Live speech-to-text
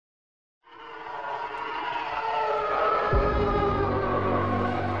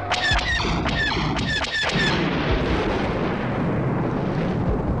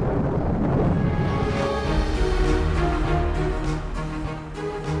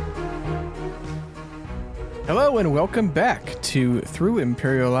Hello and welcome back to Through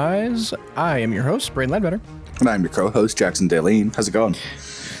Imperial Eyes. I am your host, Braden Ledbetter. And I'm your co-host, Jackson Daleen. How's it going?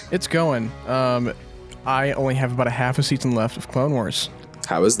 It's going. I only have about a half a season left of Clone Wars.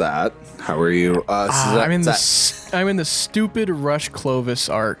 How is that? How are you? I'm in the stupid Rush Clovis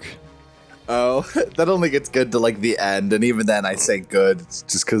arc. Oh, that only gets good to like the end, and even then I say good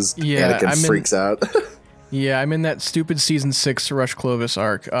just because Anakin freaks out. Yeah, I'm in that stupid Season 6 Rush Clovis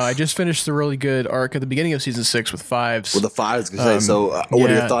arc. I just finished the really good arc at the beginning of Season 6 with Fives. Well, the Fives, what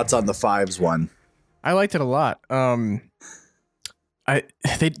are your thoughts on the Fives one? I liked it a lot.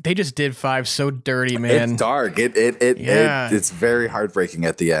 They just did Five so dirty, man. It's dark. It's very heartbreaking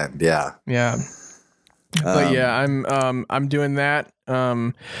at the end. Yeah. Yeah. But I'm doing that.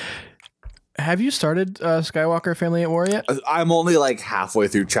 Have you started Skywalker Family at War yet? I'm only like halfway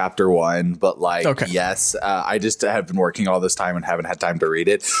through chapter 1, but yes, I just have been working all this time and haven't had time to read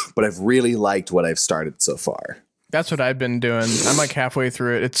it, but I've really liked what I've started so far. That's what I've been doing. I'm like halfway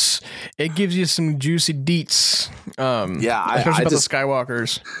through it. It gives you some juicy deets. Especially about the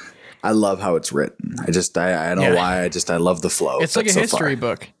Skywalkers. I love how it's written. I don't know why. I love the flow. It's like a history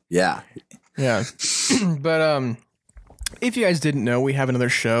book. Yeah. Yeah. But if you guys didn't know, we have another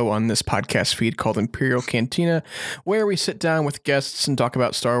show on this podcast feed called Imperial Cantina, where we sit down with guests and talk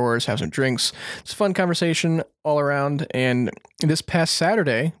about Star Wars, have some drinks. It's a fun conversation all around. And this past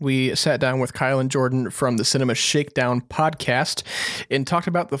Saturday, we sat down with Kyle and Jordan from the Cinema Shakedown podcast and talked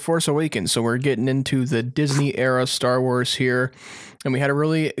about The Force Awakens. So we're getting into the Disney era Star Wars here. And we had a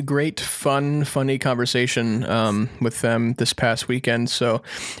really great, funny conversation with them this past weekend. So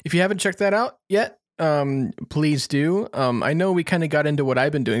if you haven't checked that out yet, please do. I know we kind of got into what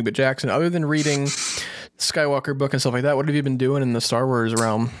I've been doing, but Jackson, other than reading Skywalker book and stuff like that, what have you been doing in the Star Wars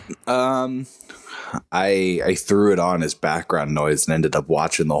realm? I threw it on as background noise and ended up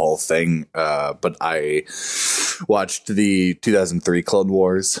watching the whole thing. But I watched the 2003 Clone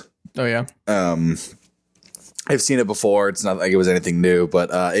Wars. Oh yeah. I've seen it before. It's not like it was anything new,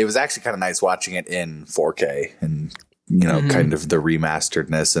 but it was actually kind of nice watching it in 4K and kind of the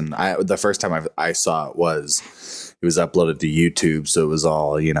remasteredness. And the first time I saw it was uploaded to YouTube. So it was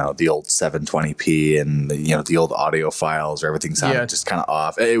all, the old 720p and the old audio files, or everything sounded just kind of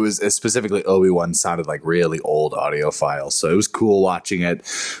off. It was specifically Obi-Wan sounded like really old audio files. So it was cool watching it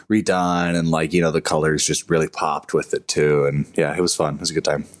redone, and the colors just really popped with it too. And yeah, it was fun. It was a good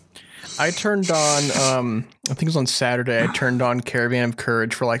time. I turned on, I think it was on Saturday, I turned on Caravan of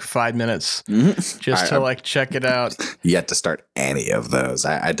Courage for like 5 minutes just to check it out. Yet to start any of those.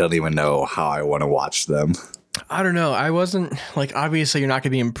 I don't even know how I want to watch them. I don't know. I wasn't obviously you're not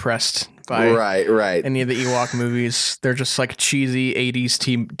going to be impressed by any of the Ewok movies. They're just like cheesy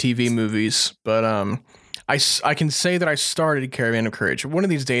 80s TV movies. But I can say that I started Caravan of Courage. One of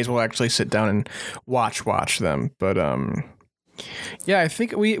these days we'll actually sit down and watch them. But yeah, I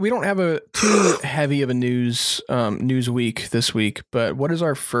think we don't have a too heavy of a news week this week, but what is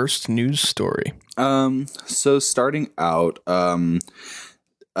our first news story? So starting out,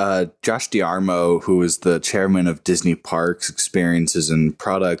 Josh D'Armo, who is the chairman of Disney Parks, Experiences and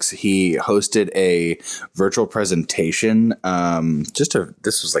Products, he hosted a virtual presentation.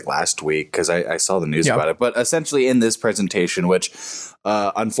 This was like last week because I saw the news about it. But essentially, in this presentation, which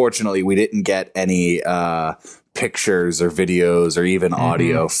unfortunately we didn't get any pictures or videos or even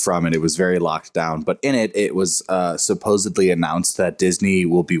audio from it. It was very locked down. But in it, it was supposedly announced that Disney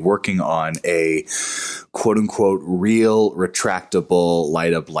will be working on a quote-unquote real retractable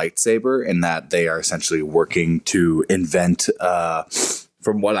light-up lightsaber, and that they are essentially working to invent,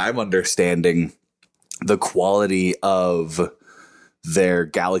 from what I'm understanding, the quality of their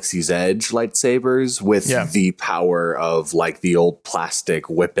Galaxy's Edge lightsabers with the power of like the old plastic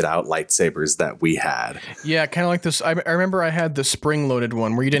whip it out lightsabers that we had. Yeah, kind of like this. I remember I had the spring loaded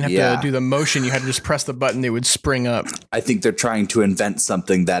one where you didn't have to do the motion. You had to just press the button. They would spring up. I think they're trying to invent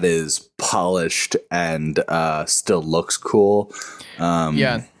something that is polished and still looks cool.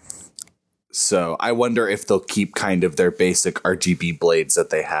 So I wonder if they'll keep kind of their basic RGB blades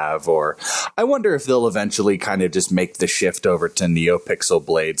that they have, or I wonder if they'll eventually kind of just make the shift over to NeoPixel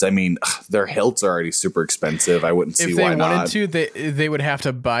blades. I mean, their hilts are already super expensive. I wouldn't see why not. If they wanted to, they would have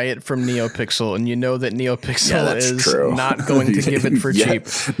to buy it from NeoPixel, and you know that NeoPixel is not going to give it for cheap.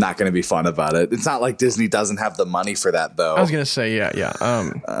 Not going to be fun about it. It's not like Disney doesn't have the money for that, though. I was going to say,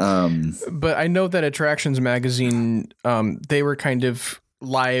 but I know that Attractions Magazine, they were kind of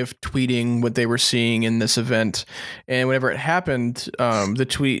live tweeting what they were seeing in this event, and whenever it happened, the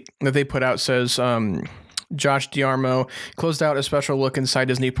tweet that they put out says Josh D'Armo closed out a special look inside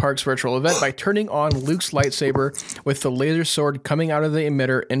Disney Parks virtual event by turning on Luke's lightsaber with the laser sword coming out of the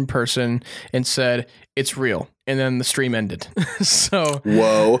emitter in person and said, "It's real." And then the stream ended. So,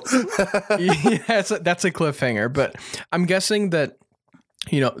 whoa. yeah, that's a cliffhanger. But I'm guessing that,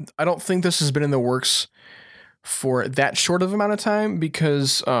 I don't think this has been in the works for that short of amount of time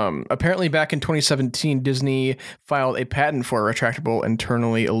because apparently back in 2017, Disney filed a patent for a retractable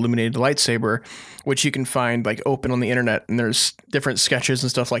internally illuminated lightsaber, which you can find like open on the internet. And there's different sketches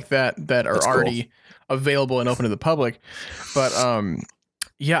and stuff like that are That's already cool. Available and open to the public. But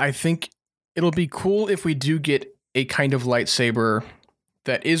yeah, I think it'll be cool if we do get a kind of lightsaber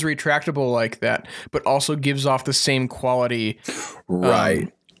that is retractable like that, but also gives off the same quality.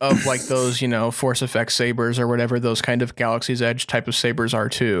 Right. Of like those, Force Effects sabers or whatever those kind of Galaxy's Edge type of sabers are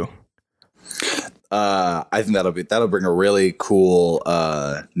too. I think that'll bring a really cool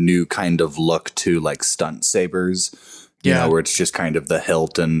new kind of look to like stunt sabers. Where it's just kind of the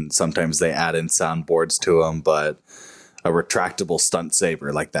hilt, and sometimes they add in soundboards to them. But a retractable stunt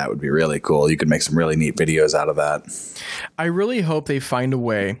saber like that would be really cool. You could make some really neat videos out of that. I really hope they find a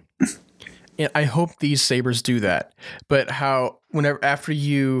way. And I hope these sabers do that. But after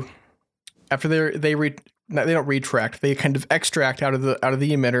they don't retract, they kind of extract out of the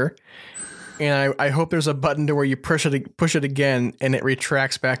emitter. And I hope there's a button to where you push it again and it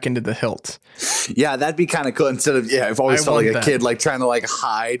retracts back into the hilt. Yeah, that'd be kind of cool. Instead of I've always felt like a kid like trying to like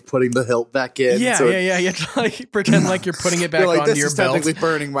hide putting the hilt back in. Yeah, so You have to like pretend like you're putting it back onto your belt. This is technically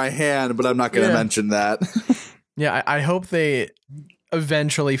burning my hand, but I'm not going to mention that. Yeah, I hope they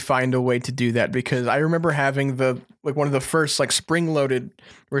eventually find a way to do that because I remember having one of the first like spring-loaded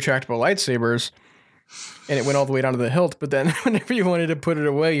retractable lightsabers, and it went all the way down to the hilt. But then whenever you wanted to put it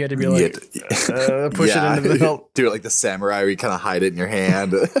away, you had to be like push it into the hilt. Do it like the samurai, where you kind of hide it in your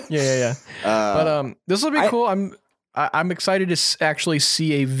hand. Yeah. But this will be cool. I'm excited to actually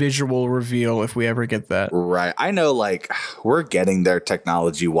see a visual reveal if we ever get that. Right. I know like we're getting there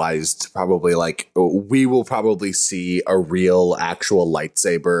technology wise to probably like we will probably see a real actual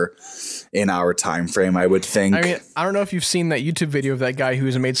lightsaber in our time frame, I would think. I mean, I don't know if you've seen that YouTube video of that guy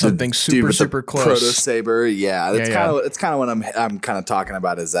who's made something super close. Proto saber. Yeah. It's kind of what I'm kind of talking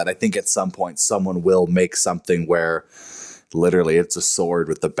about is that I think at some point someone will make something where literally it's a sword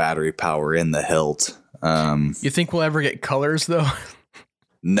with the battery power in the hilt. You think we'll ever get colors though?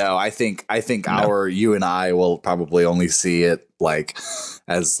 No, I think you and I will probably only see it like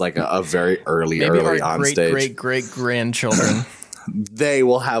as like a very early on stage. Great grandchildren. They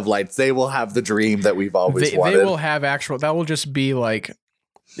will have lights. They will have the dream that we've always wanted. They will have that will just be like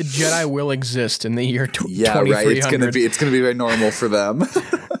the Jedi will exist in the year 2300. Yeah, right. It's gonna be very normal for them.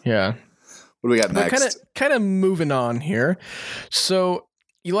 Yeah. What do we got next? Kind of moving on here. So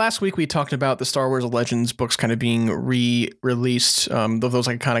last week we talked about the Star Wars Legends books kind of being re-released, those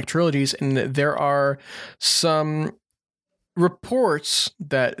iconic trilogies, and there are some reports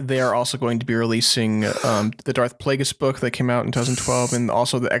that they are also going to be releasing the Darth Plagueis book that came out in 2012, and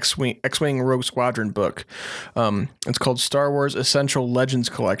also the X-Wing Rogue Squadron book. It's called Star Wars Essential Legends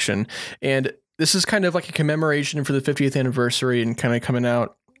Collection, and this is kind of like a commemoration for the 50th anniversary and kind of coming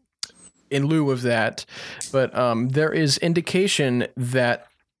out in lieu of that. But there is indication that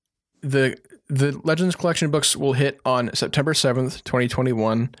the Legends Collection books will hit on September 7th,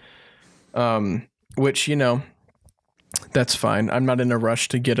 2021, which, that's fine. I'm not in a rush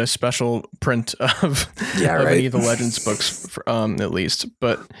to get a special print of any of the Legends books, at least.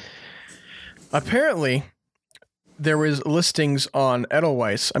 But apparently there was listings on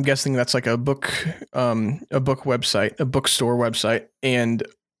Edelweiss. I'm guessing that's like a book website, a bookstore website, and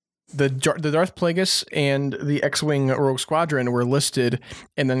the Darth Plagueis and the X-Wing Rogue Squadron were listed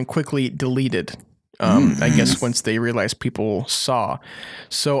and then quickly deleted. I guess once they realized people saw.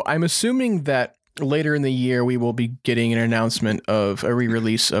 So I'm assuming that later in the year we will be getting an announcement of a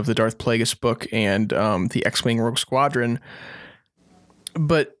re-release of the Darth Plagueis book and the X-Wing Rogue Squadron.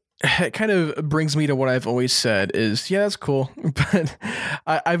 But it kind of brings me to what I've always said is, yeah, that's cool. But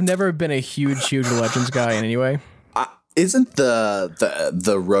I've never been a huge Legends guy in any way. Isn't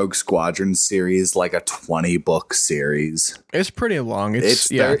the Rogue Squadron series like a 20-book series? It's pretty long.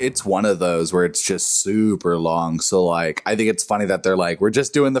 It's one of those where it's just super long. So like, I think it's funny that they're like, we're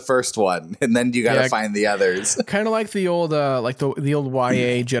just doing the first one, and then you got to find the others. Kind of like the old the old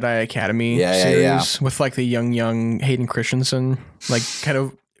YA Jedi Academy series with like the young Hayden Christensen, like kind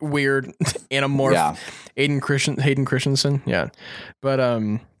of weird anamorph Hayden Christensen. Yeah, but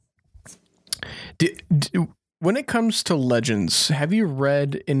when it comes to Legends, have you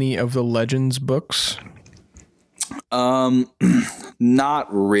read any of the Legends books? Not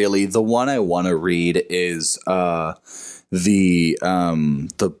really. The one I want to read is the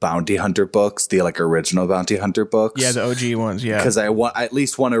Bounty Hunter books, the like original Bounty Hunter books. Yeah, the OG ones. Yeah, because I at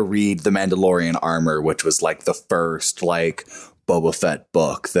least want to read the Mandalorian Armor, which was like the first like Boba Fett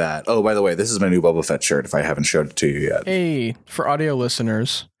book. That by the way, this is my new Boba Fett shirt. If I haven't showed it to you yet. Hey, for audio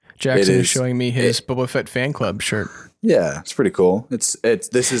listeners, Jackson is showing me his Boba Fett fan club shirt. Yeah, it's pretty cool. This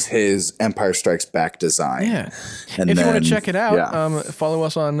is his Empire Strikes Back design. Yeah. And if you want to check it out, follow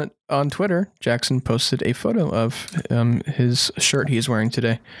us on Twitter. Jackson posted a photo of his shirt he is wearing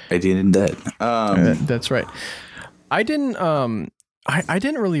today. I did. That's right. I didn't I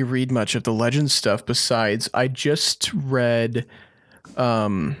didn't really read much of the Legends stuff besides I just read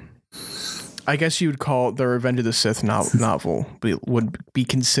I guess you would call the Revenge of the Sith novel would be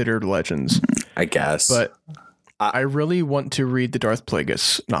considered Legends. I guess. But I really want to read the Darth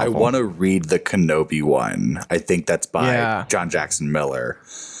Plagueis novel. I want to read the Kenobi one. I think that's by John Jackson Miller.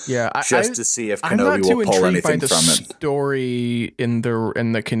 Yeah, to see if Kenobi will pull anything from it. Story in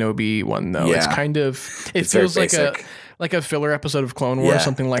the Kenobi one though, it's kind of feels like a filler episode of Clone Wars,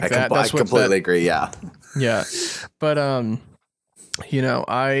 something like that. I completely agree. Yeah, but I'm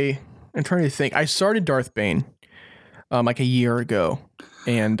trying to think. I started Darth Bane like a year ago,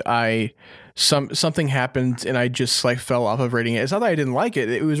 and something happened and I just like fell off of reading it. It's not that I didn't like it.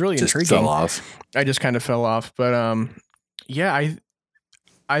 It was really intriguing. Fell off. I just kind of fell off. But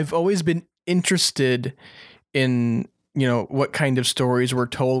I've always been interested in, what kind of stories were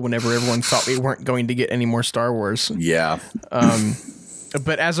told whenever everyone thought we weren't going to get any more Star Wars. Yeah.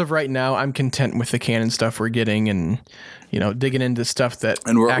 But as of right now, I'm content with the canon stuff we're getting and, digging into stuff that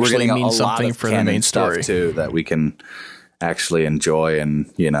actually means something for the main story too, that we can actually enjoy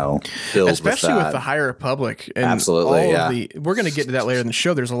and build, especially with the High Republic. And absolutely, we're going to get to that later in the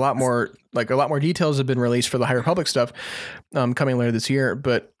show. There's a lot more details have been released for the High Republic stuff coming later this year,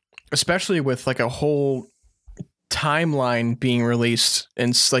 but especially with like a whole timeline being released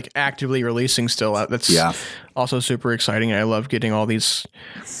and like actively releasing still out. That's also super exciting. And I love getting all these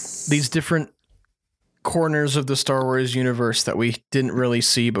different corners of the Star Wars universe that we didn't really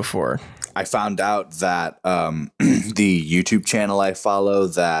see before. I found out that the YouTube channel I follow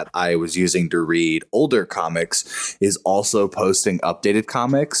that I was using to read older comics is also posting updated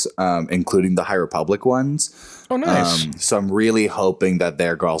comics, including the High Republic ones. Oh, nice. So I'm really hoping that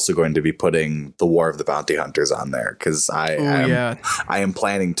they're also going to be putting the War of the Bounty Hunters on there because I am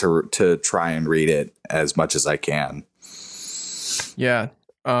planning to try and read it as much as I can. Yeah.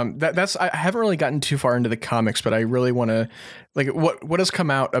 That's I haven't really gotten too far into the comics, but I really want to what has come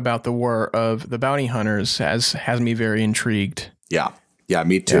out about the War of the Bounty Hunters has me very intrigued. Yeah,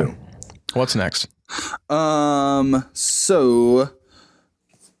 me too. Yeah. What's next? So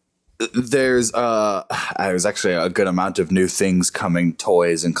there's actually a good amount of new things coming,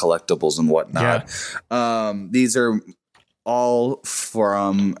 toys and collectibles and whatnot. Yeah. These are all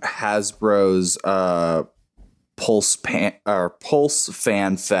from Hasbro's Pulse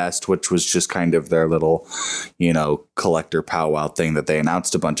Fan Fest, which was just kind of their little, collector powwow thing that they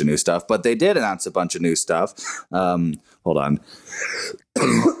announced a bunch of new stuff. But they did announce a bunch of new stuff. Hold on.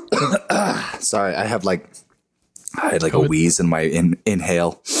 Sorry, I had a wheeze in my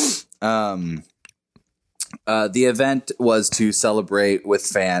inhale. The event was to celebrate with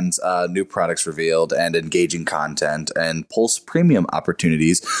fans new products revealed and engaging content and Pulse Premium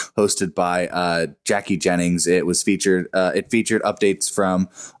opportunities hosted by Jackie Jennings. It featured updates from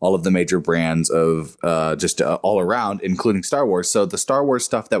all of the major brands of all around, including Star Wars. So the Star Wars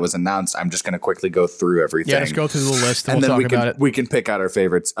stuff that was announced, I'm just going to quickly go through everything. Yeah, just go through the list and we'll talk about it. We can pick out our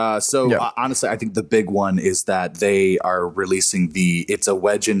favorites. Honestly, I think the big one is that they are releasing it's a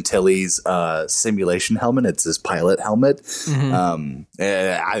Wedge Antilles simulation helmet. It's this pilot helmet. Mm-hmm.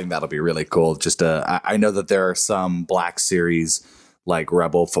 I think that'll be really cool. I know that there are some Black Series like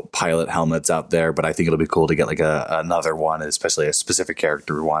Rebel pilot helmets out there, but I think it'll be cool to get like another one, especially a specific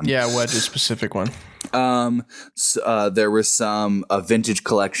character one. Yeah, Wedge's specific one. There was a vintage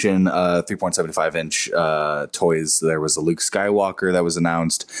collection, 3.75 inch toys. There was a Luke Skywalker that was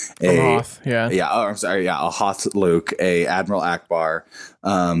announced. From Hoth, a Hoth Luke, a Admiral Akbar,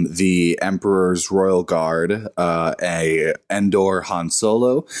 the Emperor's Royal Guard, a Endor Han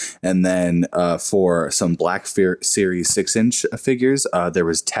Solo, and then for some Black Series 6-inch figures, there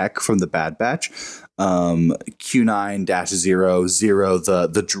was Tech from the Bad Batch.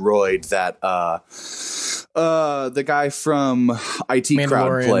 Q9-00, the droid that the guy from IT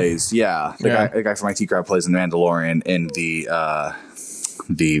Crowd plays. The guy from IT Crowd plays in Mandalorian in the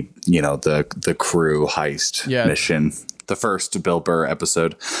crew heist mission. The first Bill Burr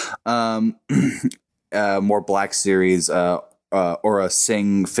episode. more Black Series, Aura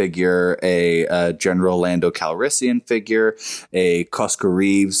Singh figure, a General Lando Calrissian figure, a Cosca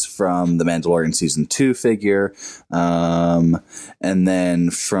Reeves from the Mandalorian Season 2 figure, and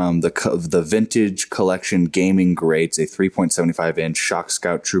then from the Vintage Collection Gaming Greats, a 3.75-inch Shock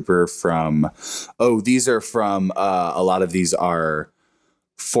Scout Trooper from... Oh, these are from... a lot of these are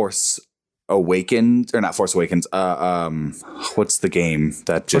Force Awakens, or not Force Awakens, what's the game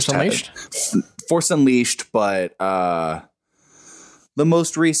that just Force Unleashed? Force Unleashed, but... the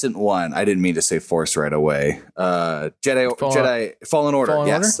most recent one, I didn't mean to say Force right away. Jedi Fallen Order.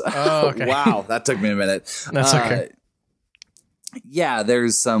 Yes. Order? Oh, okay. Wow, that took me a minute. That's okay. Yeah,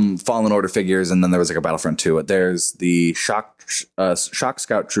 there's some Fallen Order figures, and then there was like a Battlefront 2. There's the Shock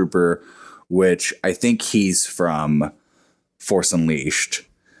Scout Trooper, which I think he's from Force Unleashed.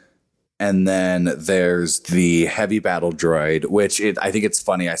 And then there's the Heavy Battle Droid, which I think it's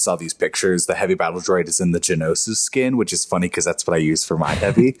funny. I saw these pictures. The Heavy Battle Droid is in the Geonosis skin, which is funny because that's what I use for my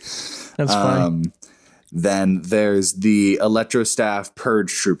Heavy. That's funny. Then there's the Electrostaff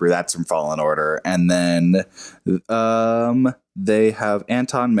Purge Trooper. That's from Fallen Order. And then they have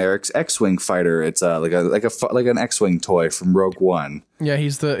Anton Merrick's X-Wing fighter. It's like an X-Wing toy from Rogue One. Yeah,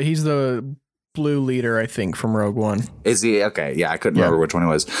 he's the blue leader, I think, from Rogue One. Is he? Okay, yeah, I couldn't remember which one it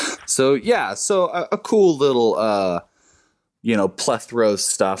was. So yeah, a cool little plethora of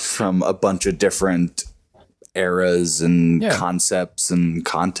stuff from a bunch of different eras and concepts and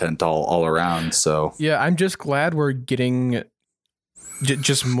content all around. So yeah, I'm just glad we're getting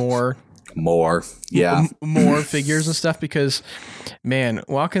just more more figures and stuff, because man,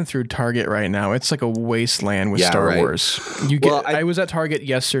 walking through Target right now, it's like a wasteland with Star Wars. I was at Target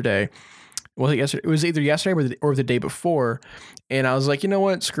yesterday. Was it yesterday? It was either yesterday or the day before, and I was like, you know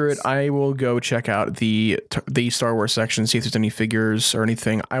what? Screw it. I will go check out the Star Wars section, see if there's any figures or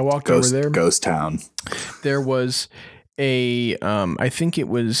anything. I walked over there. Ghost Town. There was I think it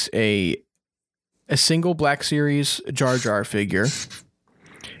was a single Black Series Jar Jar figure,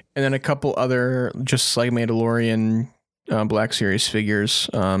 and then a couple other just like Mandalorian Black Series figures,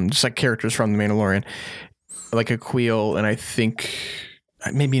 just like characters from the Mandalorian, like a Queel, and I think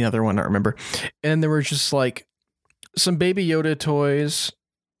maybe another one, I don't remember. And there were just like some Baby Yoda toys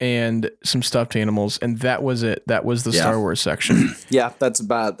and some stuffed animals, and that was it. That was the Star Wars section. Yeah, that's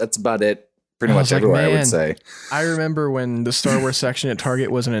about it. Pretty much everywhere, I would say. I remember when the Star Wars section at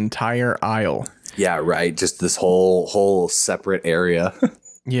Target was an entire aisle. Yeah, right. Just this whole separate area.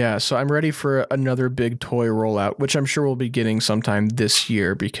 Yeah, so I'm ready for another big toy rollout, which I'm sure we'll be getting sometime this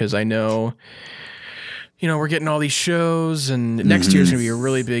year, because I know, we're getting all these shows, and next year's going to be a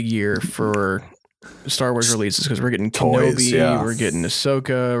really big year for Star Wars releases, because we're getting Kenobi, we're getting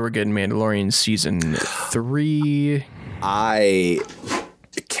Ahsoka, we're getting Mandalorian Season 3. I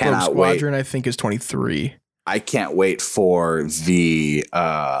cannot Rogue Squadron, I think, is 23. I can't wait for the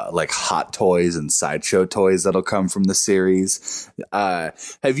hot toys and sideshow toys that'll come from the series.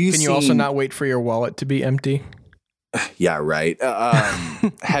 Have you? Can you also not wait for your wallet to be empty? Yeah, right.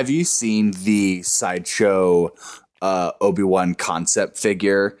 Have you seen the sideshow Obi-Wan concept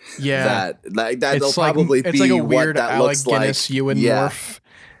figure? Yeah, that'll probably be like a weird what that Alec looks Guinness like. Ewan morph.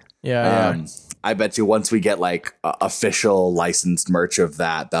 Yeah. I bet you once we get like official licensed merch of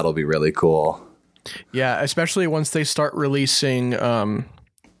that, that'll be really cool. Yeah, especially once they start releasing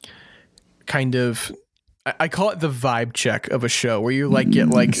kind of, I call it the vibe check of a show, where you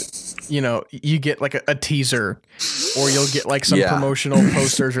you get like a teaser, or you'll get like some promotional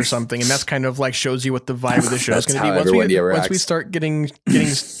posters or something, and that's kind of like shows you what the vibe of the show is going to be. Once we start getting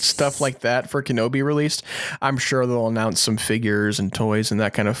stuff like that for Kenobi released, I'm sure they'll announce some figures and toys and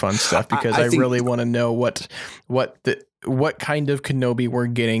that kind of fun stuff, because I really want to know what kind of Kenobi we're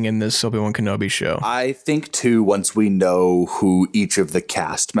getting in this Obi-Wan Kenobi show. I think too, once we know who each of the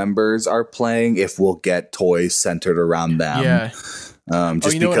cast members are playing, if we'll get toys centered around them. Yeah.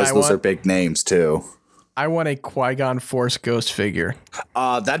 Because those are big names too. I want a Qui-Gon Force Ghost figure.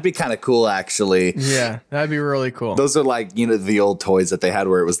 That'd be kind of cool, actually. Yeah, that'd be really cool. Those are like, the old toys that they had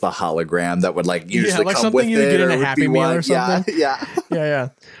where it was the hologram that would like usually like come something with you it. Get in a Happy Meal or something. Yeah.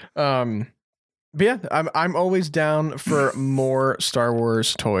 But yeah, I'm always down for more Star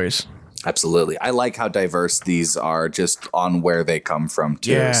Wars toys. Absolutely. I like how diverse these are just on where they come from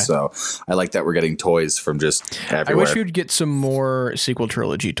too. Yeah. So I like that we're getting toys from just everywhere. I wish you'd get some more sequel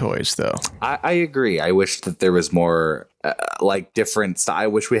trilogy toys though. I agree. I wish that there was more different I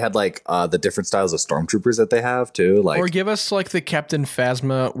wish we had the different styles of stormtroopers that they have too. Or give us like the Captain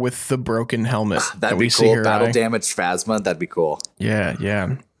Phasma with the broken helmet. That'd be cool. Battle damaged Phasma. That'd be cool.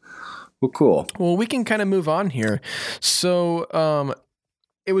 Yeah. Well, cool. Well, we can kind of move on here. So,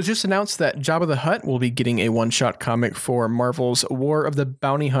 it was just announced that Jabba the Hutt will be getting a one-shot comic for Marvel's War of the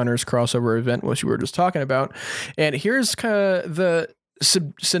Bounty Hunters crossover event, which we were just talking about. And here's kind of the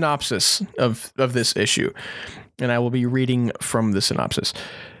synopsis of this issue. And I will be reading from the synopsis.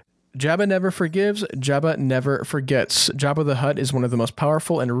 Jabba never forgives, Jabba never forgets. Jabba the Hutt is one of the most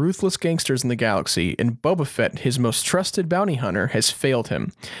powerful and ruthless gangsters in the galaxy, and Boba Fett, his most trusted bounty hunter, has failed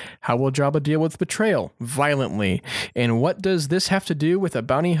him. How will Jabba deal with betrayal? Violently. And what does this have to do with a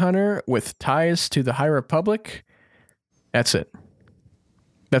bounty hunter with ties to the High Republic? That's it.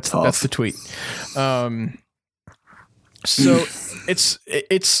 That's the tweet. So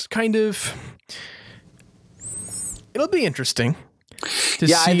it's kind of, it'll be interesting.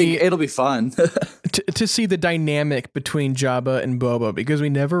 I think it'll be fun to see the dynamic between Jabba and Boba, because we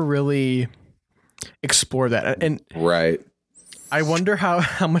never really explore that. And right. I wonder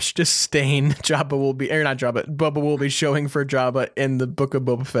how much disdain Jabba will be, or not Jabba, Boba will be showing for Jabba in the Book of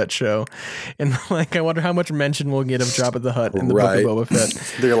Boba Fett show. And like, I wonder how much mention we'll get of Jabba the Hutt in the Book of Boba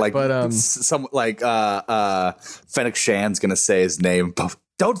Fett. They're like, Fennec Shan's going to say his name.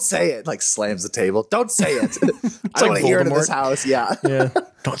 Don't say it. Like, slams the table. Don't say it. I don't want to hear it in this house. Yeah.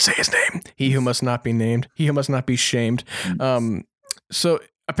 Don't say his name. He who must not be named. He who must not be shamed. So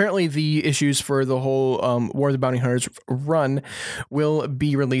apparently the issues for the whole War of the Bounty Hunters run will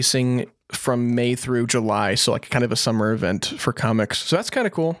be releasing from May through July. So like kind of a summer event for comics. So that's kind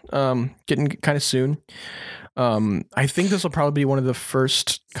of cool. Getting kind of soon. I think this will probably be one of the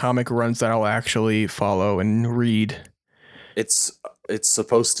first comic runs that I'll actually follow and read. It's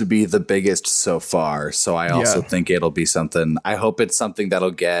supposed to be the biggest so far, so I also think it'll be something. I hope it's something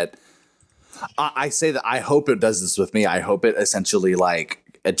that'll get. I say that I hope it does this with me. I hope it essentially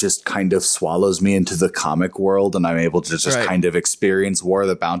it just kind of swallows me into the comic world, and I'm able to just kind of experience War of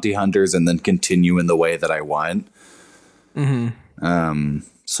the Bounty Hunters and then continue in the way that I want. Mm-hmm.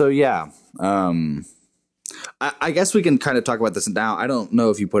 So yeah. I guess we can kind of talk about this now. I don't know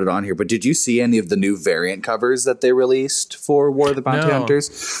if you put it on here, but did you see any of the new variant covers that they released for War of the Bounty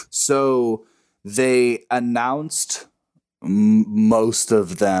Hunters? So they announced most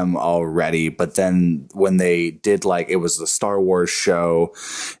of them already, but then when they did it was the Star Wars show,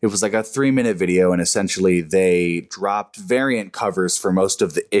 it was like a 3-minute video, and essentially they dropped variant covers for most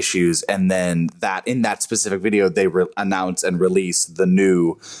of the issues, and then in that specific video they announced and released the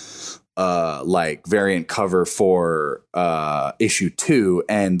new variant cover for issue 2,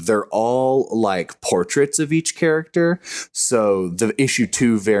 and they're all portraits of each character. So the issue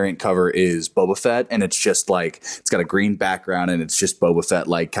 2 variant cover is Boba Fett, and it's just it's got a green background, and it's just Boba Fett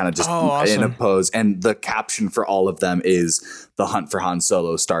kind of just in a pose, and the caption for all of them is "The Hunt for Han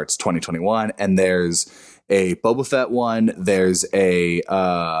Solo starts 2021," and there's a Boba Fett one, there's a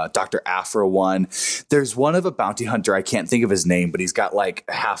Dr. Aphra one, there's one of a bounty hunter, I can't think of his name, but he's got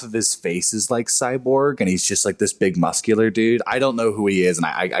half of his face is cyborg, and he's just this big muscular dude. I don't know who he is, and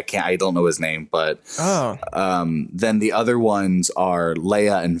I don't know his name, but then the other ones are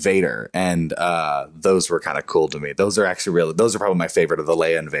Leia and Vader, and those were kind of cool to me. Those are probably my favorite of the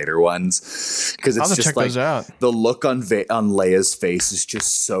Leia and Vader ones, because it's just the look on Leia's face is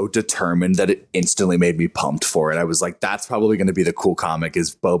just so determined that it instantly made me pumped for it. I was like, that's probably going to be the cool comic,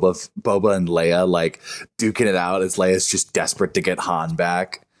 is Boba and Leia duking it out as Leia's just desperate to get Han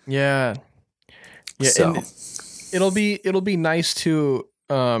back. Yeah. So. And it'll be nice to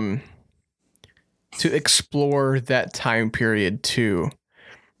explore that time period too,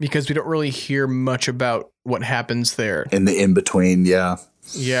 because we don't really hear much about what happens there in the in between. Yeah.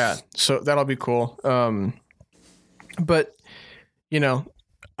 So that'll be cool. But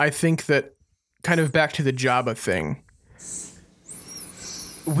I think that, kind of back to the Jabba thing,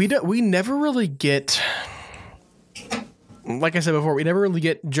 we never really get, like I said before, we never really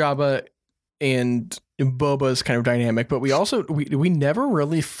get Jabba and Boba's kind of dynamic, but we never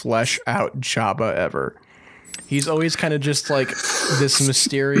really flesh out Jabba ever. He's always kind of just this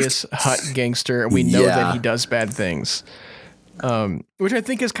mysterious Hutt gangster, and we know that he does bad things, which I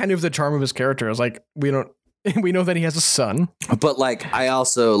think is kind of the charm of his character. Is we know that he has a son, but I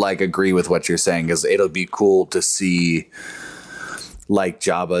also agree with what you're saying, because it'll be cool to see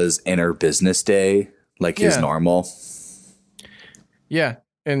Jabba's inner business day, his normal. Yeah.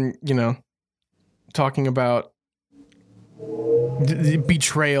 And, talking about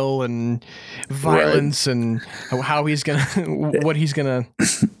betrayal and violence and how he's going to, what he's going to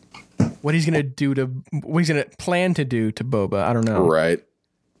plan to do to Boba. I don't know. Right.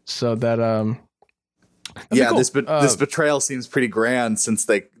 So that, cool. This betrayal seems pretty grand, since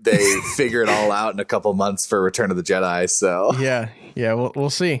they figure it all out in a couple months for Return of the Jedi. So yeah, we'll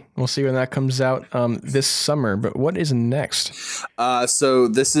see. We'll see when that comes out this summer. But what is next? So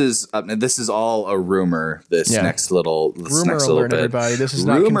this is all a rumor. This next little alert, bit. Everybody. This is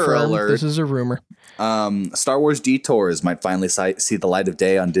not confirmed. Alert. This is a rumor. Star Wars Detours might finally see the light of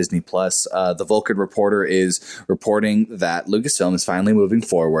day on Disney Plus. The Vulcan Reporter is reporting that Lucasfilm is finally moving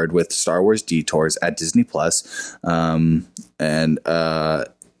forward with Star Wars Detours at Disney Plus.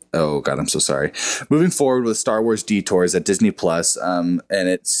 Oh God, I'm so sorry. Moving forward with Star Wars Detours at Disney Plus, and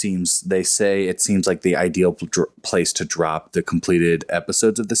it seems like the ideal place to drop the completed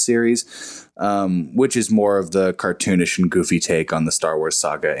episodes of the series, which is more of the cartoonish and goofy take on the Star Wars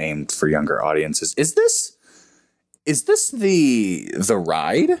saga aimed for younger audiences. Is this the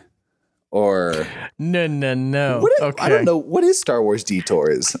ride? Or no. Okay. I don't know. What is Star Wars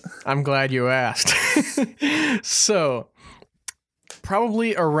Detours? I'm glad you asked. So,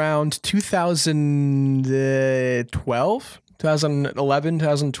 probably around 2012, 2011,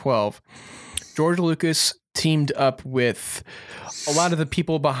 2012, George Lucas teamed up with a lot of the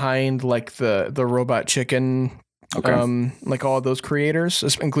people behind like the Robot Chicken, like all of those creators,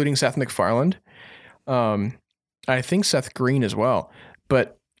 including Seth MacFarlane. I think Seth Green as well,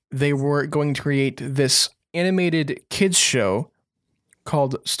 but they were going to create this animated kids show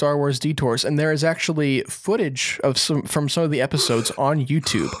called Star Wars Detours, and there is actually footage of from some of the episodes on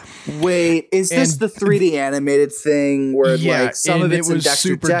YouTube. Wait, is this the 3D animated thing where like some of it's in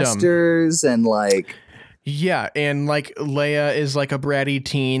Dexter Jesters and like... Yeah, and like Leia is like a bratty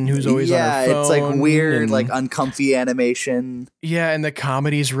teen who's always on her phone. Yeah, it's like weird, like uncomfy animation. Yeah, and the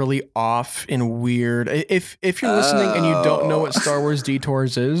comedy's really off and weird. If you're listening and you don't know what Star Wars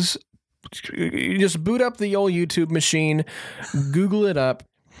Detours is, you just boot up the old YouTube machine, Google it up,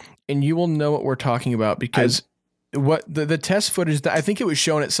 and you will know what we're talking about, because what the test footage that I think it was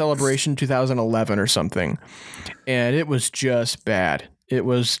shown at Celebration 2011 or something, and it was just bad. It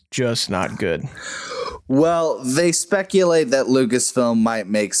was just not good. Well, they speculate that Lucasfilm might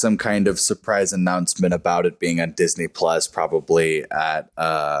make some kind of surprise announcement about it being on Disney Plus, probably at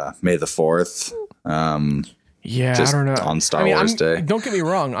May the 4th. Yeah, I don't know. On Star Wars Day. Don't get me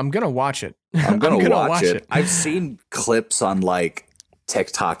wrong. I'm going to watch it. I'm gonna watch it. I've seen clips on like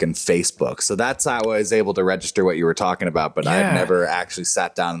TikTok and Facebook. So that's how I was able to register what you were talking about, but I've never actually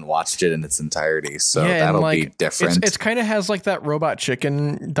sat down and watched it in its entirety. So that'll be different. It's kind of has like that Robot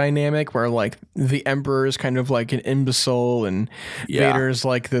Chicken dynamic where like the Emperor is kind of like an imbecile and Vader's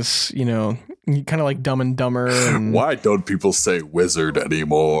like this, you know, kind of like Dumb and Dumber. And why don't people say wizard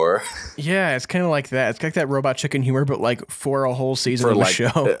anymore? Yeah, it's kind of like that. It's like that Robot Chicken humor, but like for a whole season of the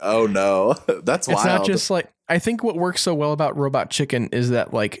show. Oh no, that's wild. It's not just like, I think what works so well about Robot Chicken is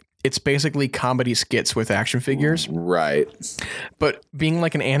that like it's basically comedy skits with action figures. Right. But being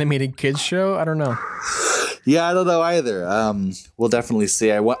like an animated kids show, I don't know. Yeah, I don't know either. We'll definitely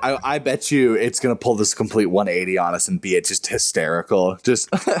see. I bet you it's going to pull this complete 180 on us and be it just hysterical. Just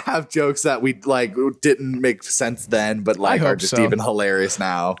have jokes that we like didn't make sense then, but like are just even hilarious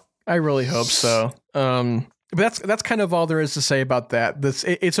now. I really hope so. But that's kind of all there is to say about that.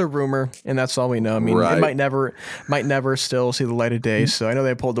 It's a rumor, and that's all we know. I mean, it might never still see the light of day. So I know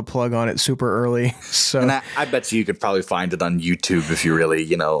they pulled the plug on it super early. So, and I bet you could probably find it on YouTube if you really,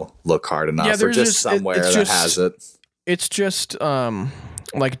 look hard enough, or just somewhere that has it. It's just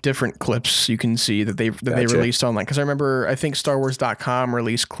like different clips you can see that they released online. Because I think StarWars.com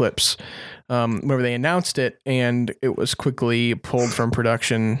released clips whenever they announced it, and it was quickly pulled from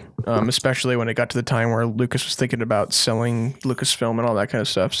production, especially when it got to the time where Lucas was thinking about selling Lucasfilm and all that kind of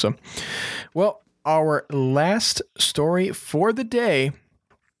stuff. So, well, our last story for the day,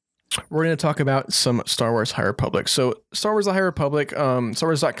 we're going to talk about some Star Wars High Republic. So Star Wars The High Republic,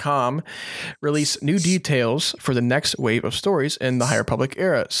 StarWars.com released new details for the next wave of stories in the High Republic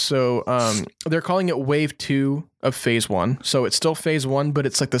era. So they're calling it Wave 2 of Phase 1. So it's still Phase 1, but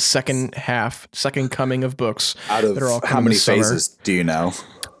it's like the second coming of books. Out of that are all how many phases do you know?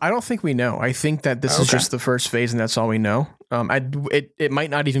 I don't think we know. I think that this is just the first phase, and that's all we know. It might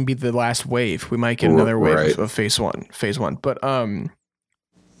not even be the last wave. We might get another wave of Phase 1. But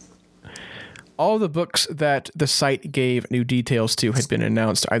all the books that the site gave new details to had been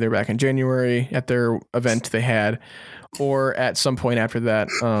announced either back in January at their event they had, or at some point after that.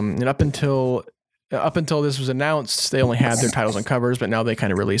 And up until this was announced, they only had their titles and covers, but now they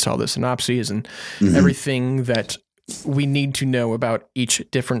kind of release all the synopses and everything that we need to know about each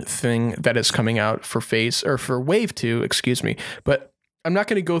different thing that is coming out for Wave 2, excuse me. But I'm not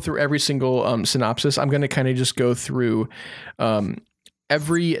going to go through every single synopsis. I'm going to kind of just go through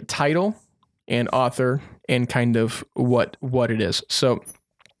every title and author and kind of what it is. So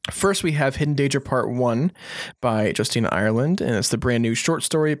First, we have Hidden Danger Part 1 by Justina Ireland, and it's the brand new short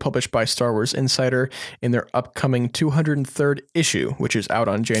story published by Star Wars Insider in their upcoming 203rd issue, which is out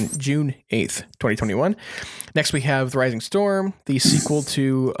on June 8th, 2021. Next, we have The Rising Storm, the sequel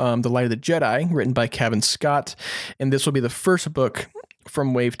to The Light of the Jedi, written by Kevin Scott, and this will be the first book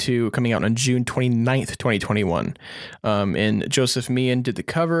from Wave 2 coming out on June 29th, 2021. And Joseph Meehan did the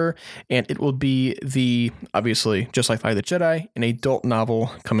cover, and it will be obviously, just like Light of the Jedi, an adult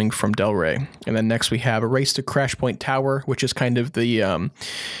novel coming from Del Rey. And then next we have A Race to Crash Point Tower, which is kind of the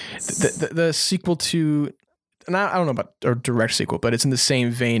sequel to, and I don't know about a direct sequel, but it's in the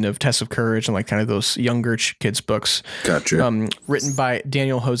same vein of Tests of Courage and like kind of those younger kids' books. Gotcha. Written by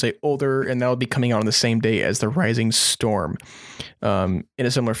Daniel Jose Older, and that'll be coming out on the same day as The Rising Storm. In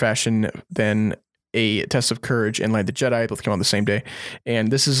a similar fashion than A Test of Courage and Light of the Jedi, both came out on the same day.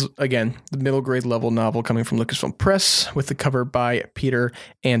 And this is, again, the middle grade level novel coming from Lucasfilm Press with the cover by Peter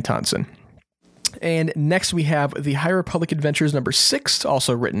Antonsen. And next we have The High Republic Adventures number 6,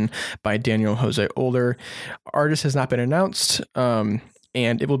 also written by Daniel Jose Older. Artist has not been announced, and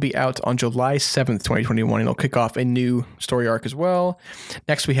it will be out on July 7th, 2021, and it'll kick off a new story arc as well.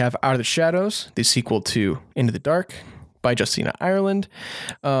 Next we have Out of the Shadows, the sequel to Into the Dark by Justina Ireland.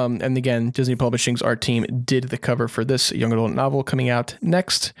 And again, Disney Publishing's art team did the cover for this young adult novel coming out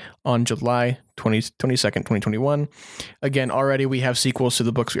next on July 22nd, 2021. Again, already we have sequels to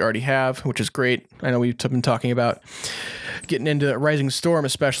the books we already have, which is great. I know we've been talking about getting into Rising Storm,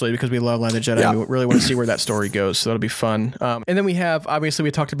 especially because we love Light of the Jedi. Yeah. We really want to see where that story goes, so that'll be fun. And then we have, obviously,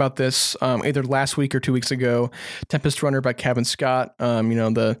 we talked about this either last week or 2 weeks ago, Tempest Runner by Kevin Scott.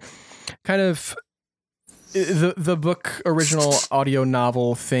 The kind of the book original audio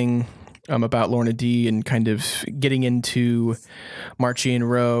novel thing about Lorna D and kind of getting into Marchian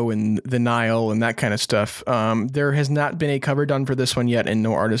Row and the Nile and that kind of stuff. There has not been a cover done for this one yet, and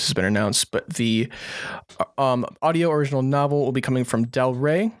no artist has been announced, but the audio original novel will be coming from Del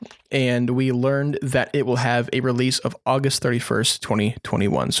Rey, and we learned that it will have a release of August 31st,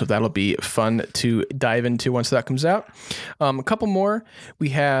 2021. So that'll be fun to dive into once that comes out. A couple more. We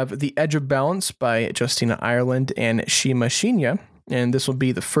have The Edge of Balance by Justina Ireland and Shima Shinya. And this will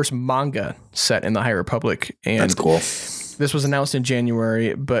be the first manga set in the High Republic. And that's cool. This was announced in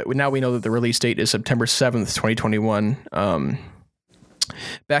January, but now we know that the release date is September 7th, 2021.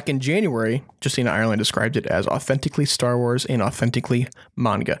 Back in January, Justina Ireland described it as authentically Star Wars and authentically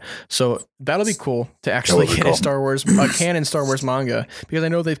manga. So that'll be cool to actually get a canon Star Wars manga, because I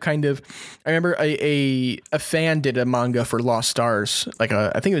know they've kind of, I remember a fan did a manga for Lost Stars, I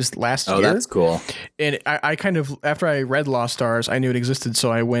think it was last year. Oh, that's cool. And I kind of, after I read Lost Stars, I knew it existed, so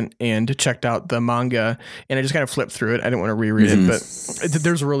I went and checked out the manga, and I just kind of flipped through it. I didn't want to reread it, but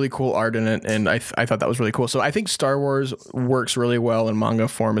there's really cool art in it, and I thought that was really cool. So I think Star Wars works really well in manga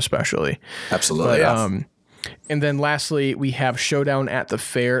form, especially. Absolutely. But, and then lastly, we have Showdown at the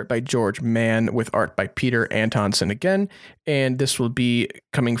Fair by George Mann with art by Peter Antonsen again. And this will be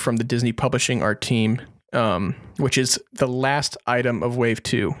coming from the Disney Publishing art team, which is the last item of Wave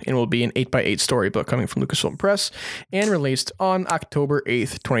 2, and will be an 8x8 storybook coming from Lucasfilm Press and released on October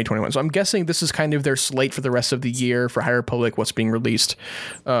 8th, 2021. So I'm guessing this is kind of their slate for the rest of the year for High Republic, what's being released.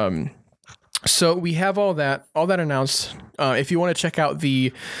 So we have all that announced. If you want to check out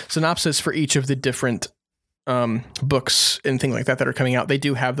the synopsis for each of the different books and things like that are coming out, they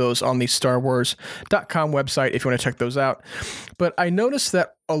do have those on the StarWars.com website if you want to check those out. But I noticed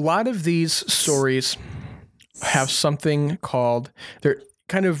that a lot of these stories have something called, they're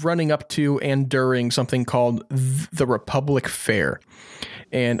kind of running up to and during something called the Republic Fair.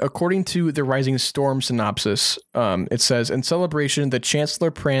 And according to the Rising Storm synopsis, it says, in celebration, the Chancellor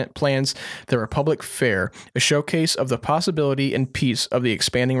plans the Republic Fair, a showcase of the possibility and peace of the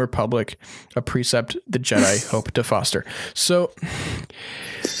expanding Republic, a precept the Jedi hope to foster. So,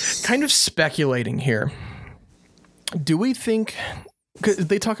 kind of speculating here. Do we think, because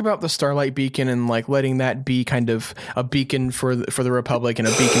they talk about the Starlight Beacon and like letting that be kind of a beacon for the Republic and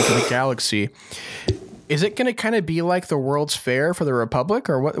a beacon for the galaxy. Is it going to kind of be like the World's Fair for the Republic,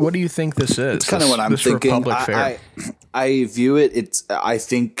 or what do you think this is? It's kind of what I'm thinking. I view it. I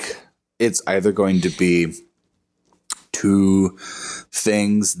think it's either going to be two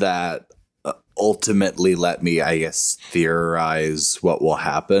things that ultimately let me, I guess, theorize what will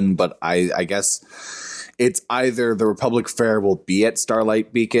happen. But I guess it's either the Republic Fair will be at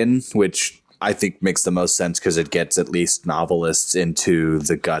Starlight Beacon, which I think makes the most sense because it gets at least novelists into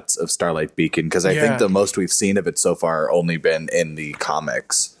the guts of Starlight Beacon, because I think the most we've seen of it so far only been in the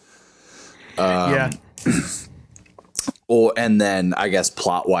comics. and then I guess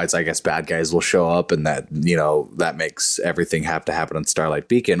plot wise, I guess bad guys will show up, and that, you know, that makes everything have to happen on Starlight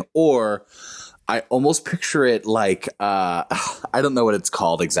Beacon. Or I almost picture it like I don't know what it's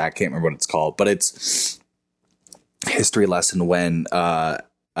called exactly. Can't remember what it's called, but it's history lesson when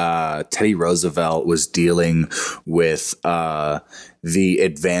Teddy Roosevelt was dealing with the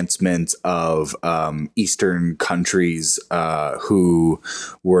advancement of Eastern countries who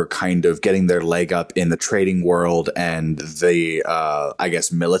were kind of getting their leg up in the trading world and the, I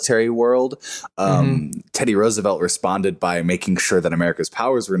guess, military world. Teddy Roosevelt responded by making sure that America's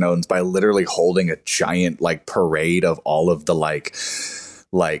powers were known by literally holding a giant like parade of all of the like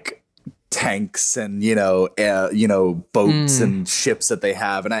tanks and boats and ships that they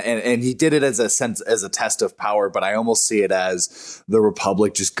have, and he did it as a test of power. But I almost see it as the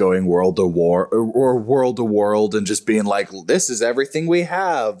Republic just going world to war or world to world and just being like, this is everything we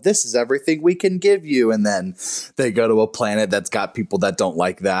have, this is everything we can give you, and then they go to a planet that's got people that don't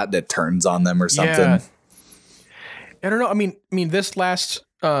like that turns on them or something. Yeah. I don't know. I mean this last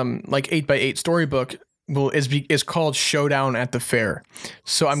like 8x8 storybook is called Showdown at the Fair.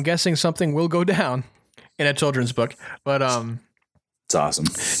 So I'm guessing something will go down in a children's book. But it's awesome.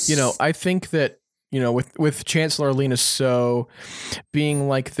 You know, I think that, you know, with Chancellor Lena So being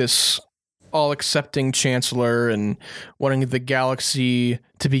like this all accepting chancellor and wanting the galaxy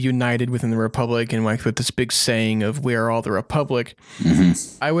to be united within the Republic, and like with this big saying of we are all the Republic,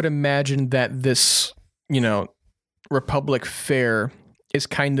 I would imagine that this, you know, Republic Fair is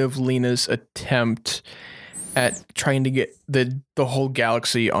kind of Lena's attempt at trying to get the whole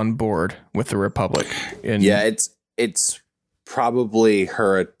galaxy on board with the Republic. And yeah, it's probably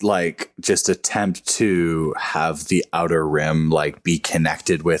her like just attempt to have the Outer Rim like be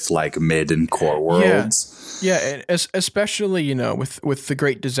connected with like mid and core worlds. Yeah, and especially, you know, with the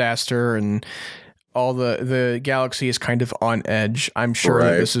Great Disaster and all the galaxy is kind of on edge. I'm sure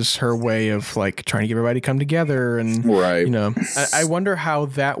that this is her way of like trying to get everybody to come together, and you know, I wonder how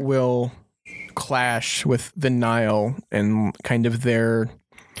that will clash with the Nile and kind of their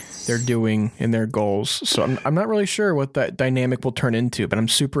doing and their goals. So I'm not really sure what that dynamic will turn into, but I'm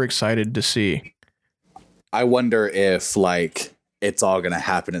super excited to see. I wonder if like it's all going to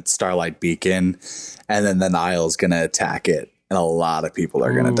happen at Starlight Beacon, and then the Nile's going to attack it. And a lot of people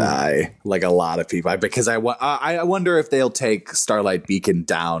are going to die, like a lot of people, because I wonder if they'll take Starlight Beacon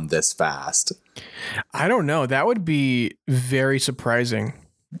down this fast. I don't know. That would be very surprising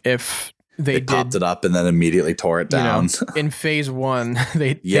if they popped it up and then immediately tore it down. You know, in phase one,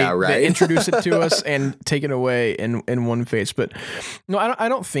 they introduce it to us and take it away in one phase. But no, I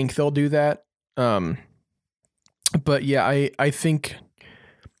don't think they'll do that. But yeah, I think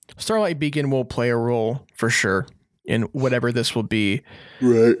Starlight Beacon will play a role for sure in whatever this will be.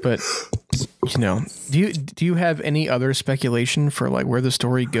 Right. But you know, do you have any other speculation for like where the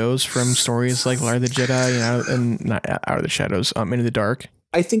story goes from stories like Light of the Jedi and not Out of the Shadows, Into the Dark?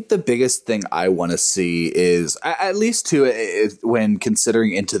 I think the biggest thing I want to see is, at least when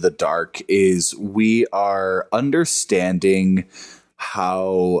considering Into the Dark, is we are understanding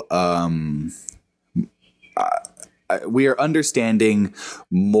how we are understanding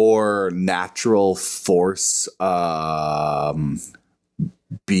more natural force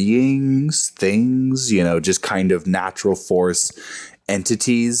beings, things, you know, just kind of natural force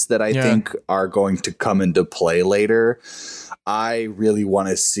entities that I think are going to come into play later. I really want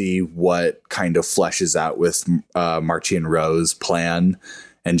to see what kind of fleshes out with Marchion Ro's plan,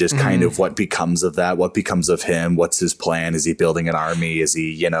 and just kind of what becomes of that, what becomes of him, what's his plan? Is he building an army? Is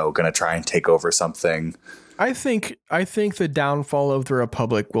he, you know, going to try and take over something? I think the downfall of the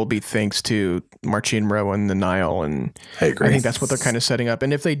Republic will be thanks to Marchion Ro and the Nile, and I agree. I think that's what they're kind of setting up.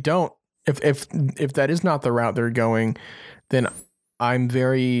 And if they don't, if that is not the route they're going, then I'm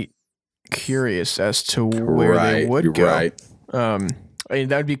very curious as to where they would go. Right. I mean,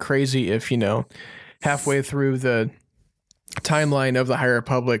 that would be crazy if, you know, halfway through the timeline of the High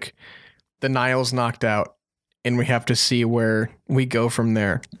Republic, the Nile's knocked out, and we have to see where we go from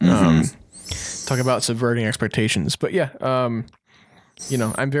there. Talk about subverting expectations. But yeah, you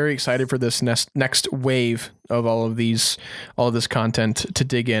know, I'm very excited for this next wave of all of this content to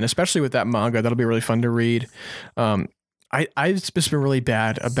dig in, especially with that manga. That'll be really fun to read. I've just been really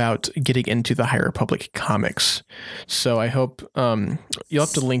bad about getting into the High Republic comics. So I hope you'll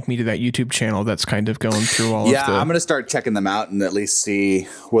have to link me to that YouTube channel that's kind of going through all of the... Yeah, I'm going to start checking them out and at least see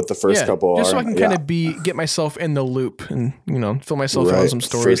what the first couple just are. so I can kind of get myself in the loop and, you know, fill myself in on some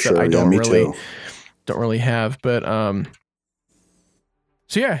stories that I don't really have. But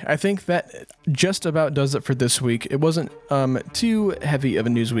So yeah, I think that just about does it for this week. It wasn't too heavy of a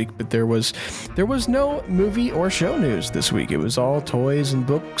news week, but there was no movie or show news this week. It was all toys and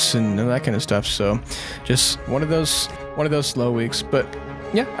books and that kind of stuff. So just one of those slow weeks. But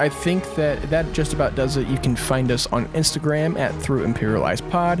yeah, I think that just about does it. You can find us on Instagram at Through Imperial Eyes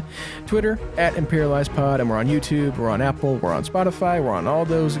Pod, Twitter at Imperial Eyes Pod, and we're on YouTube, we're on Apple, we're on Spotify, we're on all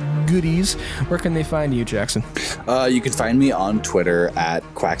those goodies. Where can they find you, Jackson? You can find me on Twitter at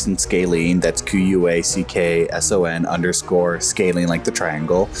Quackson Scalene. That's QUACKSON_ scaling like the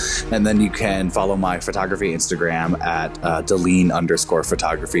triangle. And then you can follow my photography Instagram at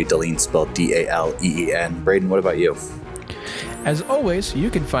Deleen_photography. Deleen spelled DALEEN. Braden, what about you? As always, you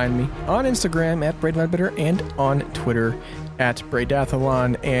can find me on Instagram at Braden Ledbetter and on Twitter at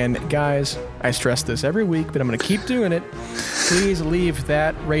Bradathlon. And guys, I stress this every week, but I'm going to keep doing it. Please leave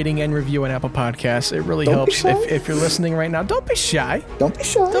that rating and review on Apple Podcasts. It really helps. If you're listening right now, don't be shy. Don't be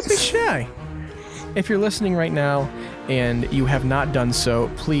shy. Don't be shy. If you're listening right now and you have not done so,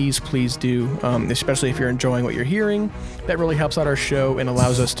 please do, especially if you're enjoying what you're hearing. That really helps out our show and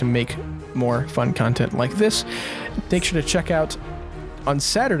allows us to make more fun content like this. Make sure to check out on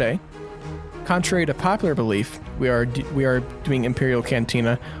Saturday. Contrary to popular belief, we are doing Imperial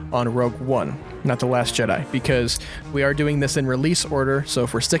Cantina on Rogue One, not The Last Jedi, because we are doing this in release order. So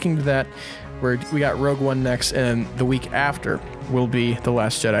if we're sticking to that, we got Rogue One next, and the week after will be The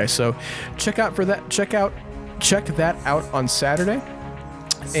Last Jedi. So check that out on Saturday.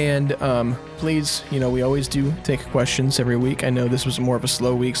 And please, we always do take questions every week. I know this was more of a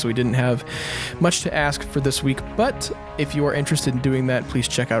slow week, so we didn't have much to ask for this week. But if you are interested in doing that, please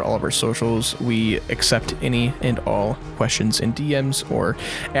check out all of our socials. We accept any and all questions in DMs or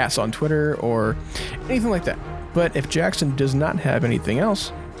asks on Twitter or anything like that. But if Jackson does not have anything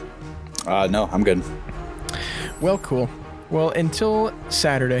else... No, I'm good. Well, cool. Well, until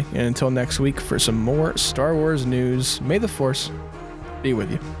Saturday and until next week for some more Star Wars news, may the Force be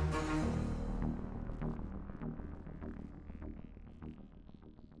with you.